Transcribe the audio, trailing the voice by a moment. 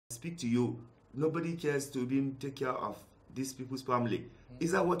speak to you, nobody cares to even take care of these people's family.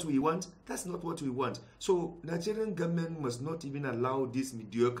 Is that what we want? That's not what we want. So Nigerian government must not even allow these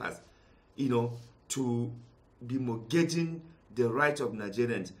mediocres, to be mortgaging the right of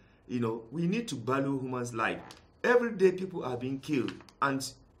Nigerians. We need to value human's life. Every day people are being killed, and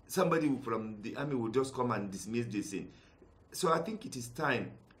somebody from the army will just come and dismiss this thing. So I think it is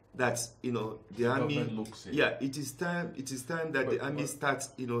time that the army looks in. Yeah, it is time that the army starts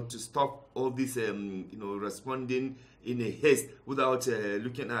to stop all this responding in a haste without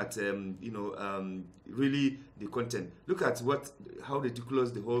looking at really the content. Look at how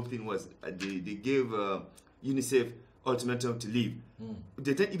ridiculous the whole thing was. They gave UNICEF ultimatum to leave.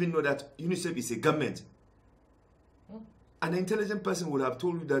 They didn't even know that UNICEF is a government. An intelligent person would have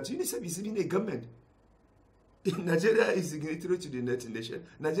told you that UNICEF is even a government. Nigeria is signatory to the United Nations.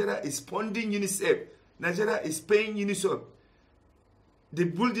 Nigeria is funding UNICEF. Nigeria is paying UNICEF. The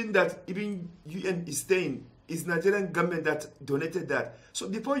building that even UN is staying is Nigerian government that donated that. So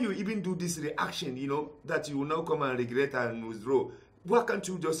before you even do this reaction, that you will now come and regret and withdraw, why can't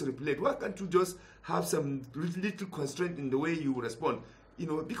you just replay it? Why can't you just have some little constraint in the way you respond?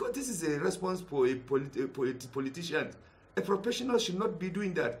 Because this is a response for a politician. A professional should not be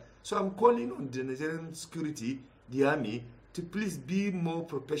doing that. So I'm calling on the Nigerian security, the army, to please be more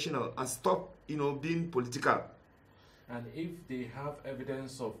professional and stop, being political. And if they have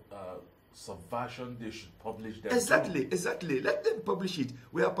evidence of subversion, they should publish them. Exactly. Let them publish it.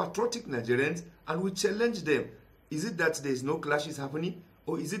 We are patriotic Nigerians, and we challenge them. Is it that there is no clashes happening?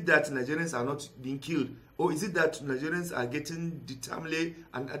 Or is it that Nigerians are not being killed? Or is it that Nigerians are getting the timely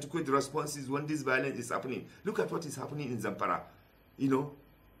and adequate responses when this violence is happening? Look at what is happening in Zamfara.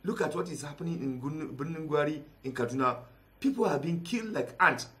 Look at what is happening in Bunungwari, in Kaduna. People are being killed like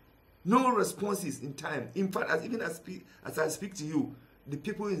ants. No responses in time. In fact, as I speak to you, the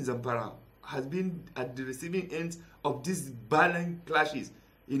people in Zamfara has been at the receiving end of these violent clashes,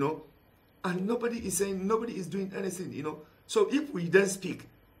 and nobody is doing anything, So if we then speak,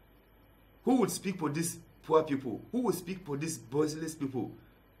 who would speak for these poor people? Who would speak for these voiceless people?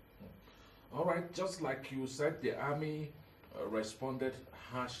 All right, just like you said, the army responded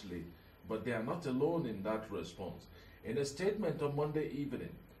harshly, but they are not alone in that response. In a statement on Monday evening,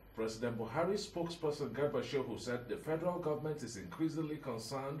 President Buhari's spokesperson Garba Shehu said the federal government is increasingly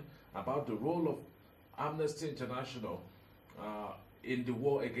concerned about the role of Amnesty International in the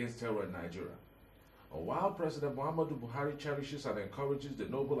war against terror in Nigeria. While President Muhammadu Buhari cherishes and encourages the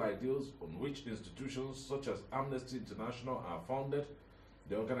noble ideals on which institutions such as Amnesty International are founded,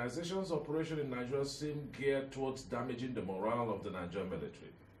 the organization's operation in Nigeria seems geared towards damaging the morale of the Nigerian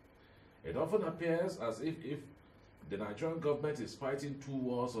military. It often appears as if the Nigerian government is fighting two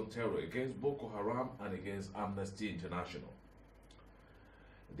wars on terror, against Boko Haram and against Amnesty International.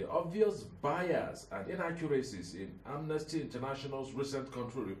 The obvious bias and inaccuracies in Amnesty International's recent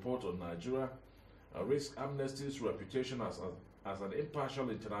country report on Nigeria risk Amnesty's reputation as an impartial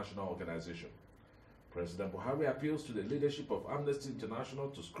international organization. President Buhari appeals to the leadership of Amnesty International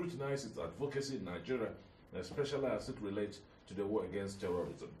to scrutinize its advocacy in Nigeria, especially as it relates to the war against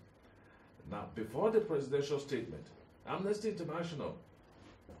terrorism. Now, before the presidential statement, Amnesty International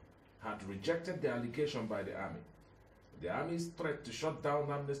had rejected the allegation by the army. The army's threat to shut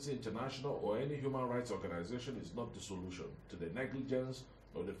down Amnesty International or any human rights organization is not the solution to the negligence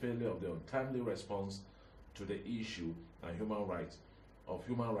or the failure of the untimely response to the issue and human rights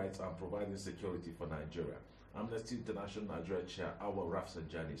and providing security for Nigeria. Amnesty International Nigeria Chair Auwal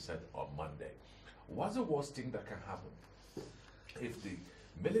Ibrahim said on Monday. What's the worst thing that can happen if the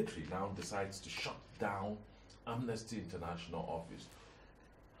military now decides to shut down Amnesty International office?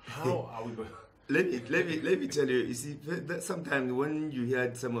 How are we going? Let me tell you. You see, that sometimes when you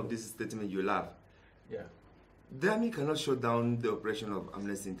hear some of this statement, you laugh. Yeah. The army cannot shut down the operation of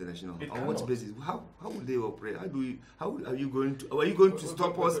Amnesty International. On what basis? How will they operate? Are you going to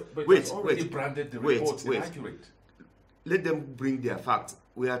stop us? Wait. Branded the reports inaccurate. Let them bring their facts.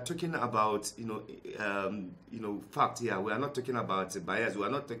 We are talking about fact here. We are not talking about bias. We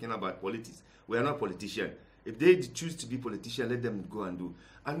are not talking about politics. We are not politicians. If they choose to be politicians, let them go and do.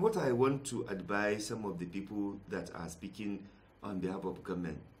 And what I want to advise some of the people that are speaking on behalf of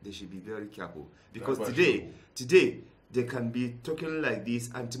government, they should be very careful, because today they can be talking like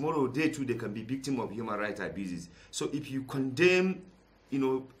this, and tomorrow they too they can be victim of human rights abuses. So if you condemn,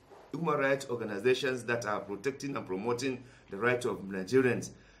 human rights organizations that are protecting and promoting the rights of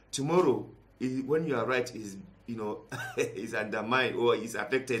Nigerians, tomorrow when your right is is undermined or is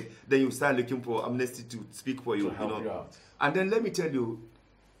affected, then you start looking for Amnesty to speak for you. To help you out. And then let me tell you,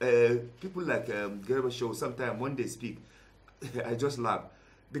 people like Garba Show, sometimes when they speak, I just laugh.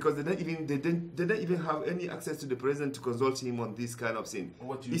 because they don't even have any access to the president to consult him on this kind of thing.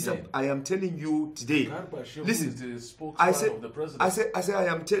 What do you mean? I am telling you today. Listen, is the spokesman of the president. I say I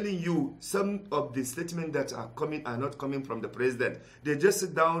am telling you, some of the statements that are coming are not coming from the president. They just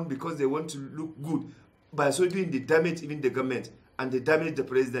sit down because they want to look good. By so doing, they damage even the government and they damage the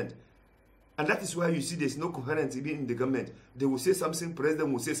president. And that is why you see there's no coherence even in the government. They will say something,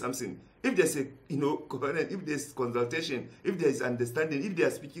 president will say something. If there's a coherence, if there's consultation, if there's understanding, if they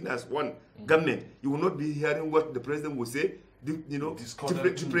are speaking as one government, you will not be hearing what the president will say.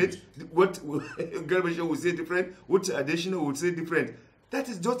 Different. What Gorbachev will say different. What additional would say different. That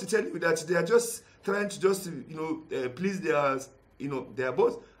is just to tell you that they are just trying to please their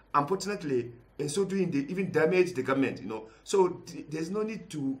boss. Unfortunately, in so doing, they even damage the government. So there's no need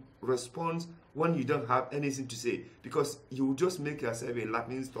to respond when you don't have anything to say, because you will just make yourself a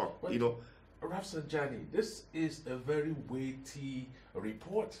laughing stock. Rafsanjani, this is a very weighty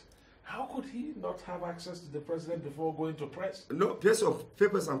report. How could he not have access to the president before going to press? No, first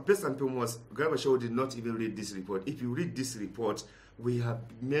and foremost, Gorbachev did not even read this report. If you read this report, we have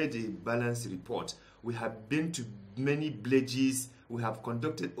made a balanced report. We have been to many villages. We have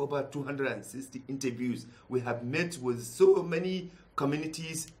conducted over 260 interviews. We have met with so many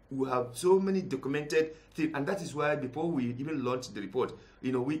communities. We have so many documented things. And that is why before we even launched the report,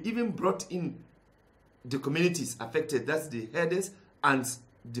 we even brought in the communities affected. That's the herders and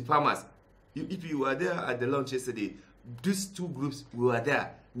the farmers. If you were there at the launch yesterday, these two groups were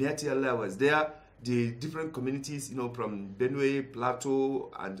there. Miatiala was there. The different communities, from Benue,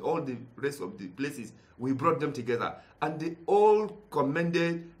 Plateau, and all the rest of the places, we brought them together. And they all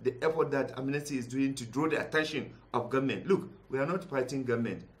commended the effort that Amnesty is doing to draw the attention of government. Look, we are not fighting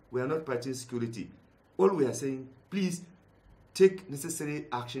government. We are not fighting security. All we are saying, please take necessary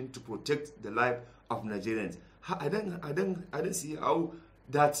action to protect the life of Nigerians. I don't see how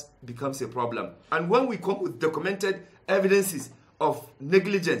that becomes a problem. And when we come with documented evidences of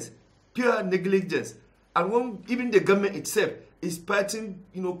negligence, pure negligence, and when even the government itself is fighting,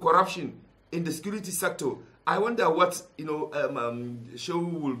 corruption in the security sector, I wonder what show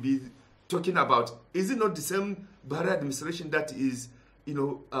will be talking about. Is it not the same Buhari administration that is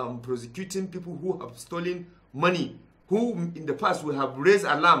prosecuting people who have stolen money, who in the past will have raised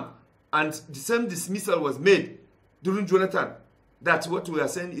alarm, and the same dismissal was made during Jonathan? That's what we are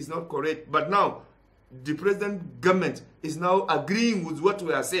saying is not correct. But now the present government is now agreeing with what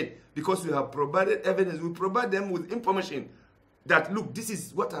we are saying, because we have provided evidence. We provide them with information that, look, this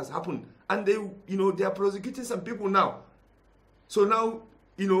is what has happened. And they are prosecuting some people now. So now,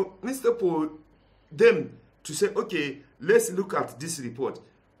 instead for them to say, okay, let's look at this report.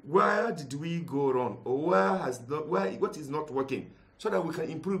 Where did we go wrong? Or what is not working? So that we can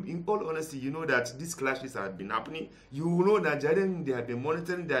improve. In all honesty, you know that these clashes have been happening. You know Nigerians, they have been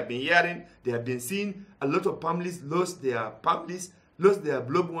monitoring, they have been hearing, they have been seeing. A lot of families lost their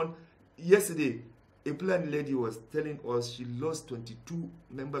loved one. Yesterday, a blind lady was telling us she lost 22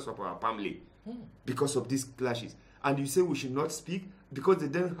 members of our family because of these clashes. And you say we should not speak because they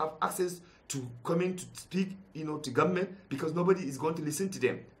don't have access to coming to speak, to government, because nobody is going to listen to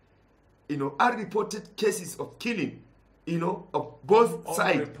them. Unreported cases of killing, of both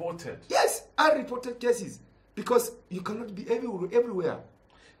sides. Unreported? Yes, unreported cases, because you cannot be everywhere.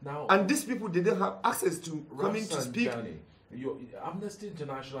 Now, and these people, they don't have access to coming to speak. Amnesty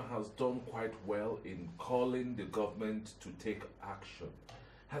International has done quite well in calling the government to take action.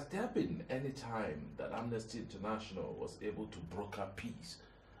 Has there been any time that Amnesty International was able to broker peace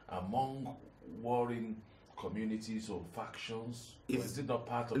among warring communities or factions? Is it not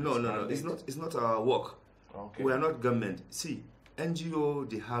part of No. It's not our work. Okay. We are not government. See, NGO,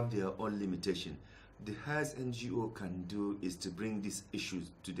 they have their own limitation. The highest NGO can do is to bring these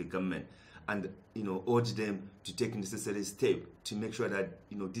issues to the government and urge them to take necessary steps to make sure that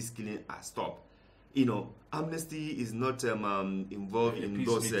this killing are stopped. Amnesty is not involved in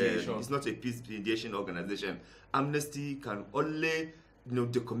those. It's not a peace mediation organization. Amnesty can only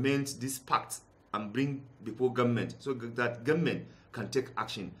document these facts and bring before government, so that government can take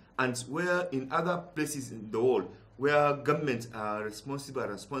action. And where in other places in the world where governments are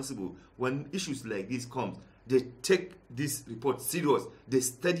responsible, when issues like this come, they take this report serious. They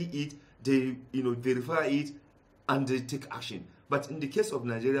study it, they verify it, and they take action. But in the case of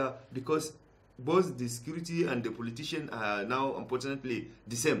Nigeria, because both the security and the politician are now unfortunately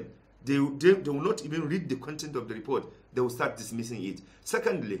the same, they will not even read the content of the report. They will start dismissing it.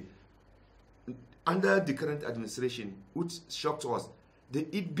 Secondly, under the current administration, which shocked us,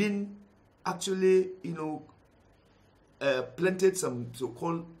 it been actually planted some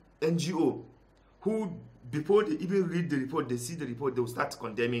so-called NGO who before they even read the report, they see the report, they will start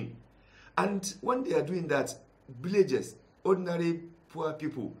condemning. And when they are doing that, villagers, ordinary poor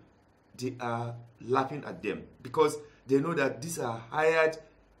people, they are laughing at them because they know that these are hired,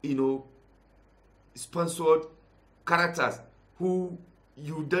 sponsored characters who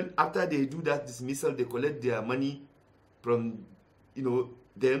you don't, after they do that dismissal, they collect their money from,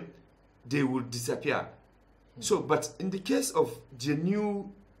 them, they will disappear. So, but in the case of the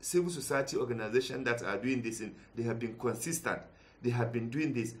new civil society organization that are doing this, they have been consistent. They have been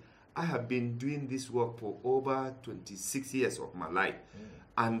doing this. I have been doing this work for over 26 years of my life.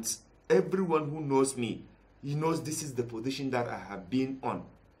 And everyone who knows me, he knows this is the position that I have been on.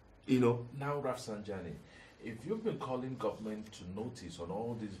 Now, Rafsanjani, if you've been calling government to notice on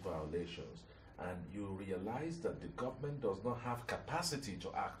all these violations and you realize that the government does not have capacity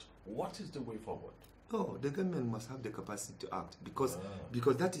to act, what is the way forward? No, the government must have the capacity to act because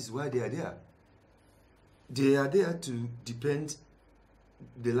that is why they are there. They are there to defend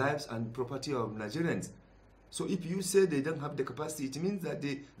the lives and property of Nigerians. So if you say they don't have the capacity, it means that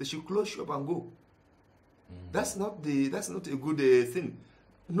they should close shop and go. That's not a good thing.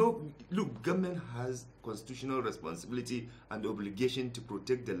 No, look, government has constitutional responsibility and obligation to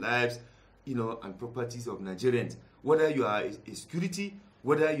protect the lives, and properties of Nigerians. Whether you are a security,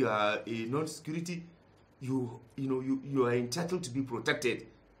 whether you are a non-security, you are entitled to be protected.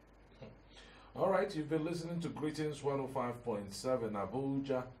 All right, you've been listening to Greetings 105.7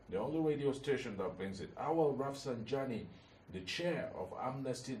 Abuja, the only radio station that brings it. Auwal Rafsanjani, the chair of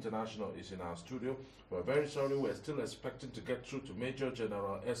Amnesty International, is in our studio. We're very sorry, we're still expecting to get through to Major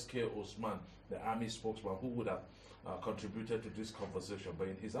General S.K. Osman, the army spokesman, who would have contributed to this conversation. But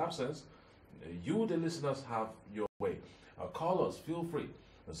in his absence, you, the listeners, have your way. Call us, feel free.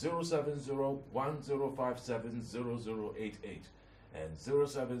 070-1057-0088 and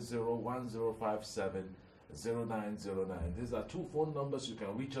 070-1057-0909. These are two phone numbers. You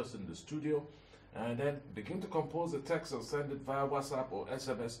can reach us in the studio and then begin to compose a text or send it via WhatsApp or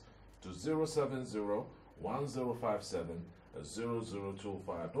SMS to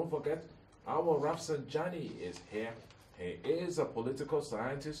 070-1057-0025. Don't forget, our Rafsanjani is here. He is a political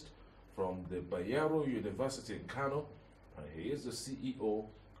scientist from the Bayero University in Kano, and he is the CEO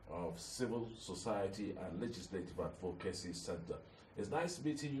of Civil Society and Legislative Advocacy Center. It's nice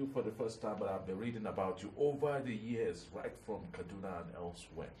meeting you for the first time, but I've been reading about you over the years, right from Kaduna and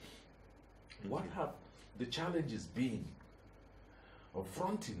elsewhere. What have the challenges been of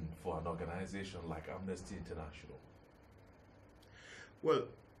fronting for an organization like Amnesty International? Well,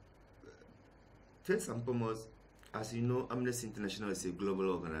 first and foremost, as you know, Amnesty International is a global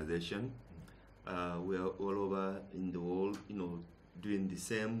organization. We are all over in the world, doing the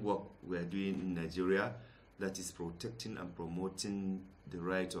same work we are doing in Nigeria, that is protecting and promoting the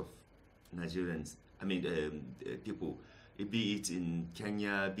right of Nigerians, people, be it in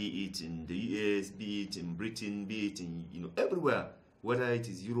Kenya, be it in the US, be it in Britain, be it in, everywhere, whether it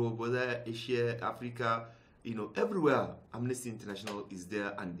is Europe, whether Asia, Africa, everywhere, Amnesty International is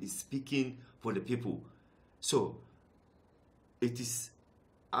there and is speaking for the people. So,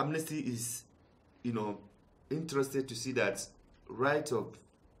 Amnesty is, interested to see that rights of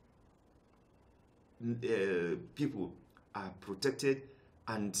people are protected,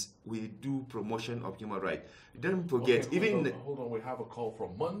 and we do promotion of human rights. Don't forget, hold on, we have a call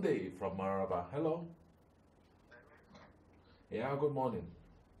from Monday from Maraba. Hello. Yeah, good morning.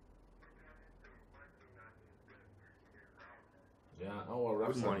 Yeah, our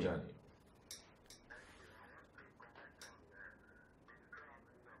Rafsanjani.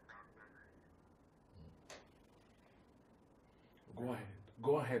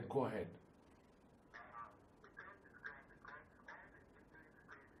 Go ahead.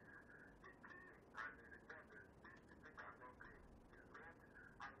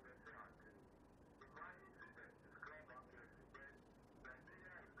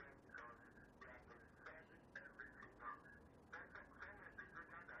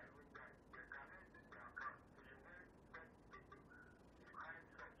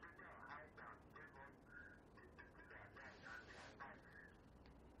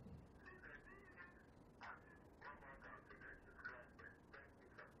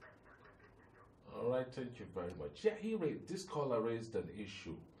 All right, thank you very much. Yeah, this caller raised an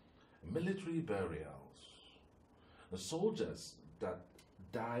issue. Military burials. The soldiers that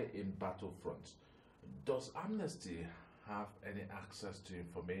die in battlefronts. Does Amnesty have any access to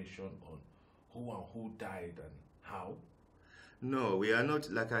information on who died and how? No, we are not,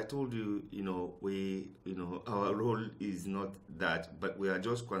 like I told you, our role is not that, but we are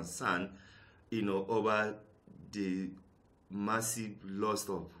just concerned, over the massive loss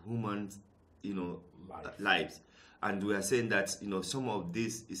of humans, lives. And we are saying that, you know, some of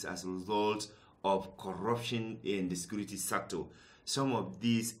this is as a result of corruption in the security sector. Some of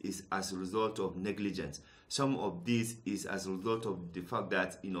this is as a result of negligence. Some of this is as a result of the fact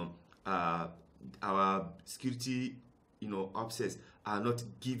that, you know, our security, you know, officers are not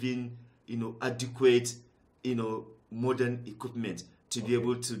given, you know, adequate, you know, modern equipment to be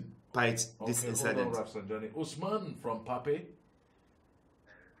able to fight this incident. Hold on, Usman from Pape.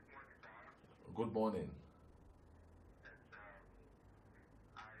 Good morning.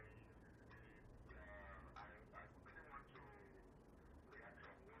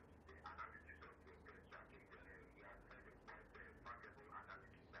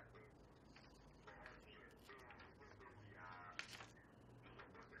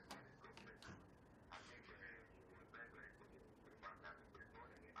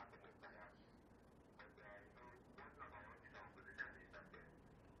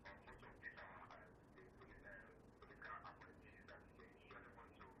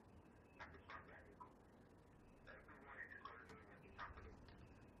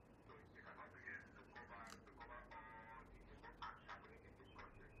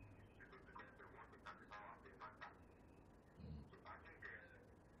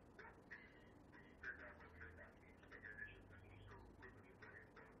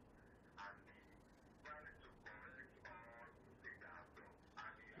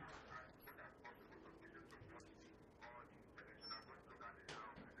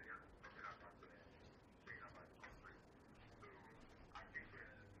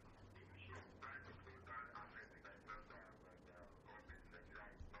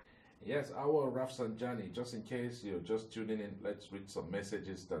 Yes, our Rafsanjani, just in case you're just tuning in, let's read some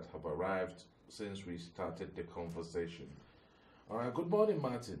messages that have arrived since we started the conversation. All right, good morning,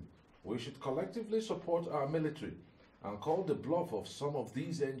 Martin. We should collectively support our military and call the bluff of some of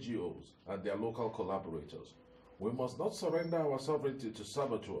these NGOs and their local collaborators. We must not surrender our sovereignty to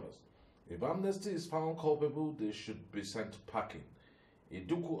saboteurs. If Amnesty is found culpable, they should be sent packing.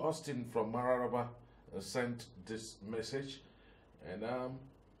 Iduku Austin from Mararaba sent this message, and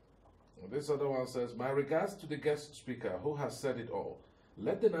this other one says, my regards to the guest speaker who has said it all.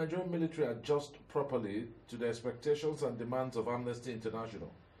 Let the Nigerian military adjust properly to the expectations and demands of Amnesty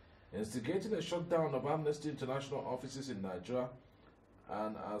International. Instigating a shutdown of Amnesty International offices in Nigeria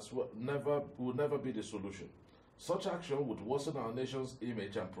and will never be the solution. Such action would worsen our nation's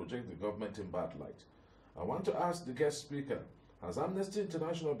image and project the government in bad light. I want to ask the guest speaker, has Amnesty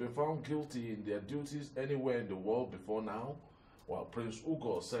International been found guilty in their duties anywhere in the world before now? Well, Prince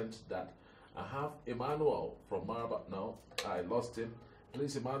Ugo sent that. I have Emmanuel from Maraba. No, I lost him.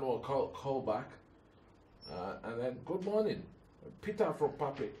 Please, Emmanuel, call back. And then, good morning. Peter from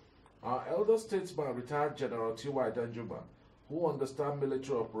Pape. Our elder statesman, retired General T.Y. Danjuma, who understands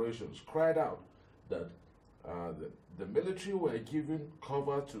military operations, cried out that the military were giving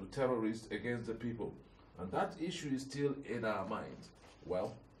cover to terrorists against the people. And that issue is still in our minds.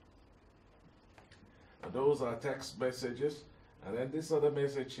 Well, those are text messages. And then this other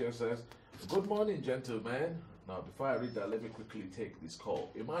message here says, good morning, gentlemen. Now, before I read that, let me quickly take this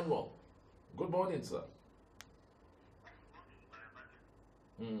call. Emmanuel, good morning, sir.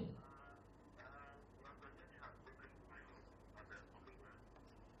 Mm.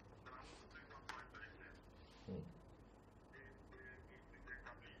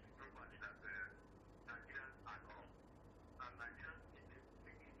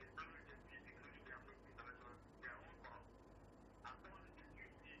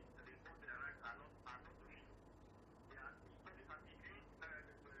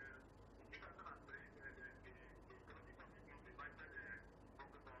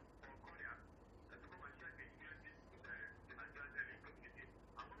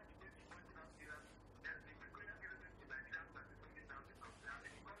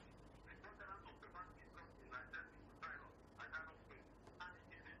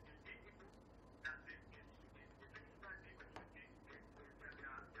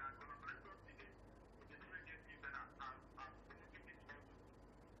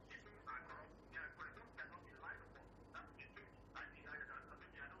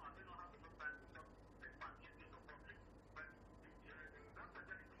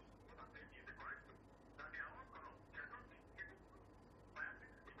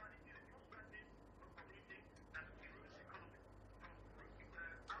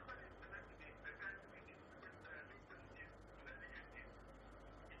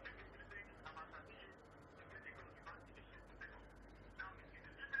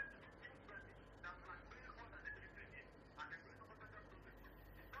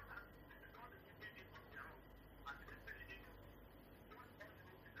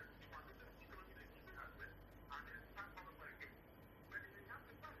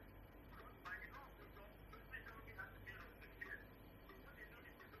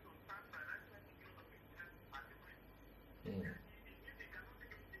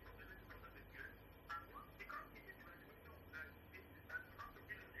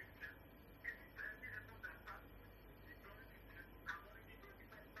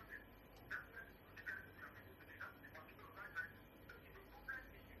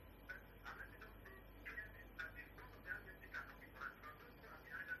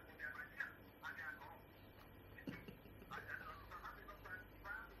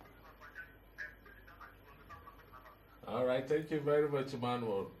 All right, thank you very much,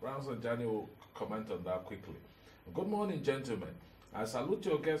 Emmanuel. Ramsanjani will comment on that quickly. Good morning, gentlemen. I salute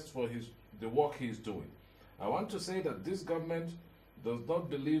your guest for the work he is doing. I want to say that this government does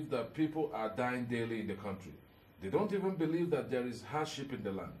not believe that people are dying daily in the country. They don't even believe that there is hardship in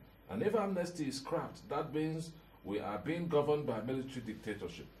the land. And if amnesty is scrapped, that means we are being governed by military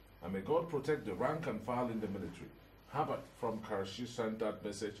dictatorship. And may God protect the rank and file in the military. Herbert from Karachi sent that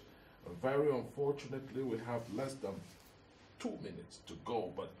message. Very unfortunately, we have less than 2 minutes to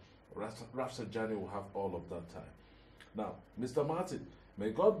go, but Rafsanjani will have all of that time. Now, Mr. Martin, may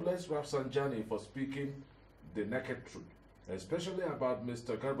God bless Rafsanjani for speaking the naked truth, especially about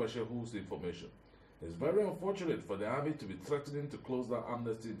Mr. Garbashehu's information. It's very unfortunate for the army to be threatening to close down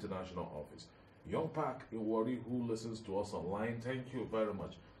Amnesty International office. Young Park in Wari, who listens to us online, thank you very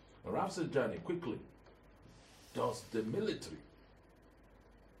much. Rafsanjani, quickly, does the military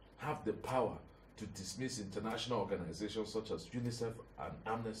have the power to dismiss international organizations such as UNICEF and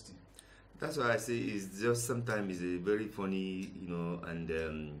Amnesty? That's why I say it's just sometimes a very funny,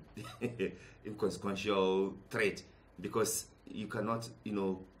 and inconsequential threat, because you cannot,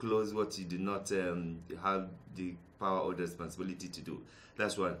 close what you do not have the power or the responsibility to do.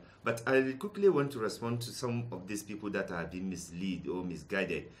 That's one. But I quickly want to respond to some of these people that have been misled or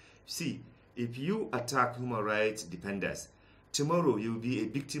misguided. See, if you attack human rights defenders, tomorrow you will be a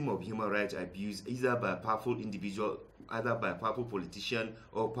victim of human rights abuse, either by a powerful individual, either by a powerful politician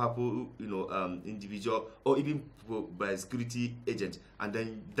or powerful, individual, or even by a security agent. And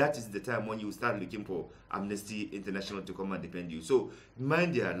then that is the time when you start looking for Amnesty International to come and defend you. So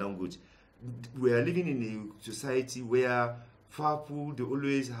mind their language. We are living in a society where powerful, they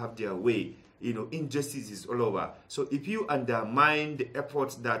always have their way. Injustice is all over. So if you undermine the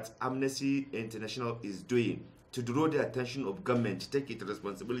effort that Amnesty International is doing to draw the attention of government, to take its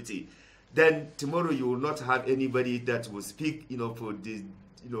responsibility, then tomorrow you will not have anybody that will speak, for the,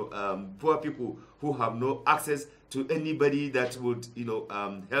 poor people who have no access to anybody that would,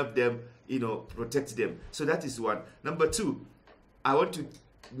 help them, protect them. So that is one. Number two, I want to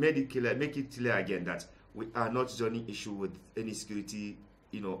make it clear again that we are not joining issue with any security,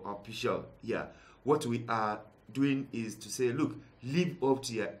 official here. What we are doing is to say, look, live up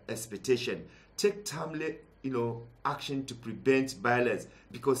to your expectation. Take timely, action to prevent violence,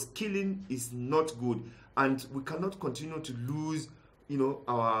 because killing is not good, and we cannot continue to lose,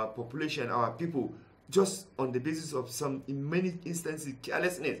 our population, our people, just on the basis of some, in many instances,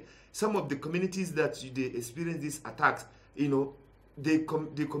 carelessness. Some of the communities that they experience these attacks, they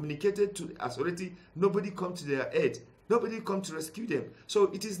communicated to the authority. Nobody come to their aid. Nobody come to rescue them.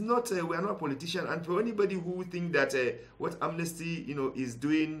 So it is not, we are not politicians. And for anybody who think that what Amnesty, is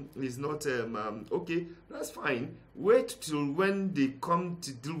doing is not okay, that's fine. Wait till when they come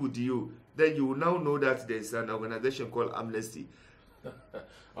to deal with you. Then you will now know that there's an organization called Amnesty.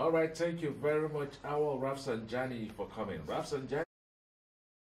 All right, thank you very much, Auwal Rafsanjani, for coming. Rafsanjani.